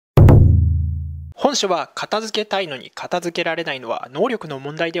本書は片付けたいのに片付けられないのは能力の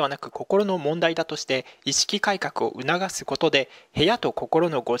問題ではなく心の問題だとして意識改革を促すことで部屋と心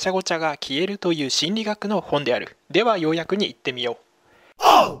のごちゃごちゃが消えるという心理学の本である。では要約に行ってみよ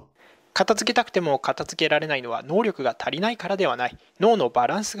う。片付けたくても片付けられないのは能力が足りないからではない。脳のバ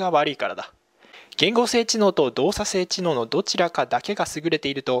ランスが悪いからだ。言語性知能と動作性知能のどちらかだけが優れて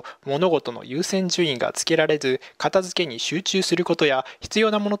いると物事の優先順位がつけられず片付けに集中することや必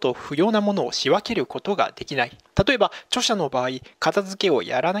要なものと不要なものを仕分けることができない。例えば著者の場合片付けを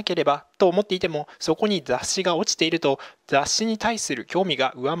やらなければと思っていてもそこに雑誌が落ちていると雑誌に対する興味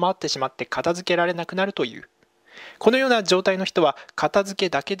が上回ってしまって片付けられなくなるという。このような状態の人は片付け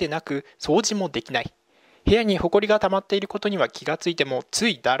だけでなく掃除もできない。部屋に埃が溜まっていることには気がついてもつ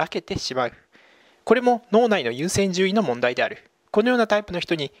いだらけてしまう。これも脳内の優先順位の問題である。このようなタイプの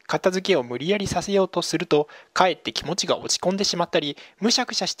人に片付けを無理やりさせようとするとかえって気持ちが落ち込んでしまったりむしゃ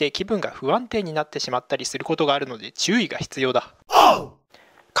くしゃして気分が不安定になってしまったりすることがあるので注意が必要だ。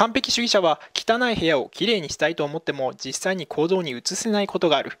完璧主義者は汚い部屋をきれいにしたいと思っても実際に行動に移せないこと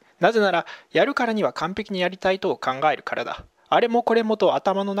がある。なぜならやるからには完璧にやりたいと考えるからだ。あれもこれもと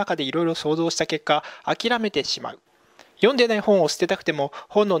頭の中でいろいろ想像した結果諦めてしまう。読んでない本を捨てたくても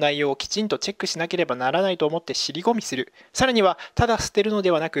本の内容をきちんとチェックしなければならないと思って尻込みする。さらにはただ捨てるので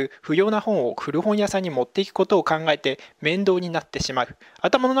はなく不要な本を古本屋さんに持っていくことを考えて面倒になってしまう。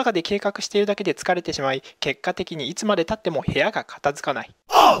頭の中で計画しているだけで疲れてしまい結果的にいつまでたっても部屋が片付かない。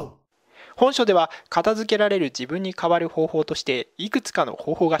本書では片付けられる自分に変わる方法としていくつかの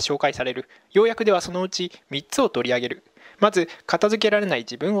方法が紹介される。要約ではそのうち3つを取り上げる。まず片付けられない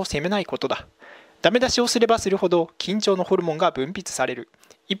自分を責めないことだ。ダメ出しをすればするほど緊張のホルモンが分泌される。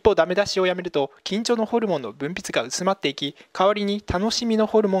一方ダメ出しをやめると緊張のホルモンの分泌が薄まっていき代わりに楽しみの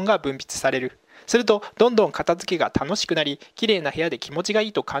ホルモンが分泌される。するとどんどん片付けが楽しくなり綺麗な部屋で気持ちがい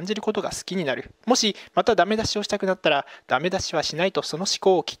いと感じることが好きになる。もしまたダメ出しをしたくなったらダメ出しはしないとその思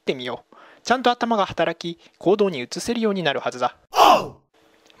考を切ってみよう。ちゃんと頭が働き行動に移せるようになるはずだ。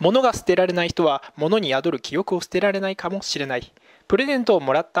物が捨てられない人は物に宿る記憶を捨てられないかもしれない。プレゼントを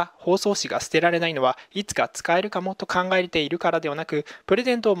もらった包装紙が捨てられないのはいつか使えるかもと考えているからではなくプレ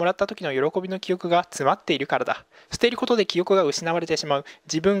ゼントをもらった時の喜びの記憶が詰まっているからだ。捨てることで記憶が失われてしまう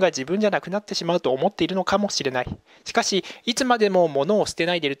自分が自分じゃなくなってしまうと思っているのかもしれない。しかしいつまでも物を捨て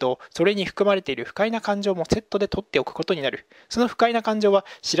ないでいるとそれに含まれている不快な感情もセットで取っておくことになる。その不快な感情は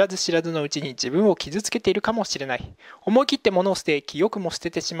知らず知らずのうちに自分を傷つけているかもしれない。思い切って物を捨て記憶も捨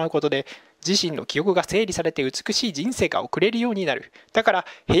ててしまうことで自身の記憶が整理されて美しい人生が送れるようになる。だから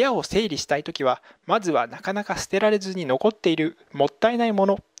部屋を整理したいときはまずはなかなか捨てられずに残っているもったいないも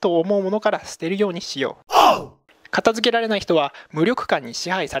のと思うものから捨てるようにしよう。片付けられない人は無力感に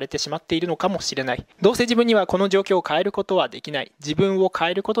支配されてしまっているのかもしれない。どうせ自分にはこの状況を変えることはできない。自分を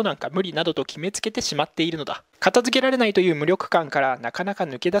変えることなんか無理などと決めつけてしまっているのだ。片付けられないという無力感からなかなか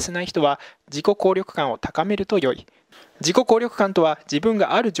抜け出せない人は自己効力感を高めると良い。自己効力感とは自分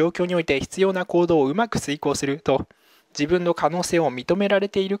がある状況において必要な行動をうまく遂行すると自分の可能性を認められ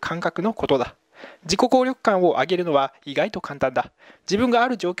ている感覚のことだ。自己効力感を上げるのは意外と簡単だ。自分があ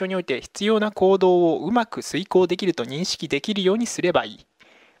る状況において必要な行動をうまく遂行できると認識できるようにすればいい。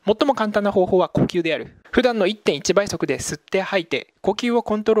最も簡単な方法は呼吸である。普段の 1.1 倍速で吸って吐いて呼吸を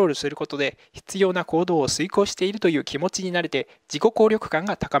コントロールすることで必要な行動を遂行しているという気持ちになれて自己効力感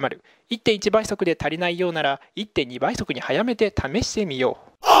が高まる。1.1 倍速で足りないようなら 1.2 倍速に早めて試してみよ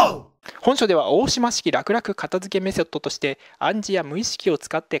う。本書では大島式楽々片付けメソッドとして暗示や無意識を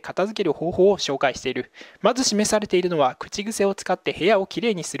使って片付ける方法を紹介している。まず示されているのは口癖を使って部屋をき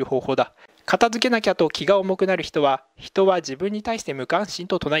れいにする方法だ。片付けなきゃと気が重くなる人は自分に対して無関心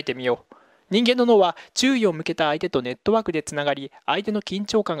と唱えてみよう。人間の脳は注意を向けた相手とネットワークでつながり相手の緊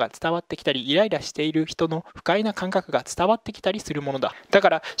張感が伝わってきたりイライラしている人の不快な感覚が伝わってきたりするものだ。だか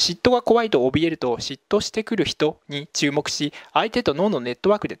ら嫉妬が怖いと怯えると嫉妬してくる人に注目し相手と脳のネット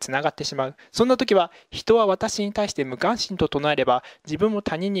ワークでつながってしまう。そんな時は人は私に対して無関心と唱えれば自分も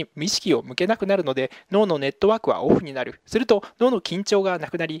他人に意識を向けなくなるので脳のネットワークはオフになる。すると脳の緊張がな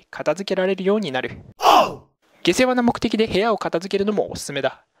くなり片付けられるようになる。下世話な目的で部屋を片付けるのもおすすめ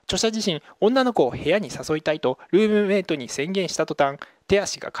だ。著者自身女の子を部屋に誘いたいとルームメイトに宣言した途端手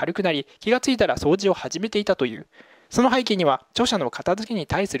足が軽くなり気がついたら掃除を始めていたという。その背景には著者の片付けに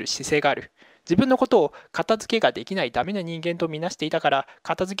対する姿勢がある。自分のことを片付けができないダメな人間とみなしていたから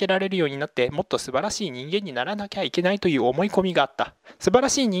片付けられるようになってもっと素晴らしい人間にならなきゃいけないという思い込みがあった。素晴ら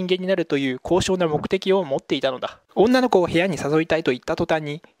しい人間になるという高尚な目的を持っていたのだ。女の子を部屋に誘いたいと言った途端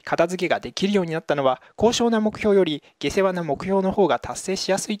に片付けができるようになったのは高尚な目標より下世話な目標の方が達成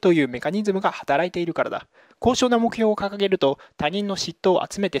しやすいというメカニズムが働いているからだ。高尚な目標を掲げると他人の嫉妬を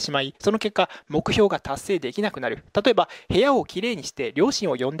集めてしまい、その結果目標が達成できなくなる。例えば部屋をきれいにして両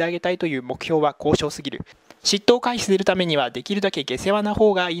親を呼んであげたいという目標は高尚すぎる。嫉妬を回避するためにはできるだけ下世話な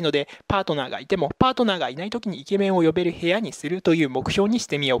方がいいので、パートナーがいてもパートナーがいない時にイケメンを呼べる部屋にするという目標にし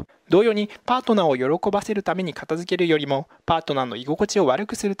てみよう。同様にパートナーを喜ばせるために片付けるよりも、パートナーの居心地を悪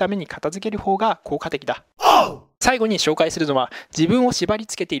くするために片付ける方が効果的だ。最後に紹介するのは、自分を縛り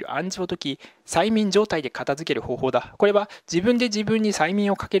付けている暗示を解き、催眠状態で片付ける方法だ。これは自分で自分に催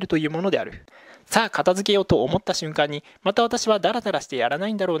眠をかけるというものである。さあ片付けようと思った瞬間に、また私はダラダラしてやらな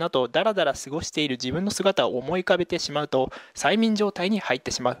いんだろうなとダラダラ過ごしている自分の姿を思い浮かべてしまうと、催眠状態に入っ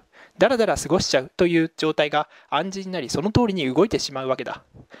てしまう。ダラダラ過ごしちゃうという状態が暗示になり、その通りに動いてしまうわけだ。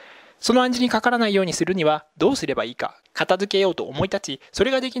その暗示にかからないようにするにはどうすればいいか。片付けようと思い立ち、そ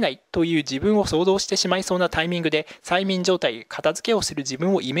れができないという自分を想像してしまいそうなタイミングで、催眠状態、片付けをする自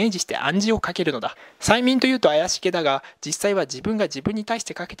分をイメージして暗示をかけるのだ。催眠というと怪しげだが、実際は自分が自分に対し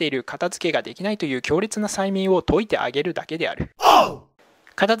てかけている片付けができないという強烈な催眠を解いてあげるだけである。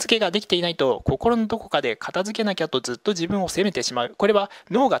片付けができていないと心のどこかで片付けなきゃとずっと自分を責めてしまう。これは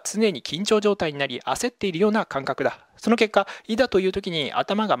脳が常に緊張状態になり焦っているような感覚だ。その結果、いざという時に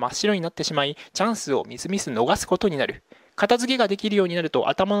頭が真っ白になってしまい、チャンスをみすみす逃すことになる。片付けができるようになると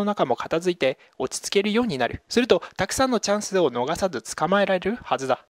頭の中も片付いて落ち着けるようになる。するとたくさんのチャンスを逃さず捕まえられるはずだ。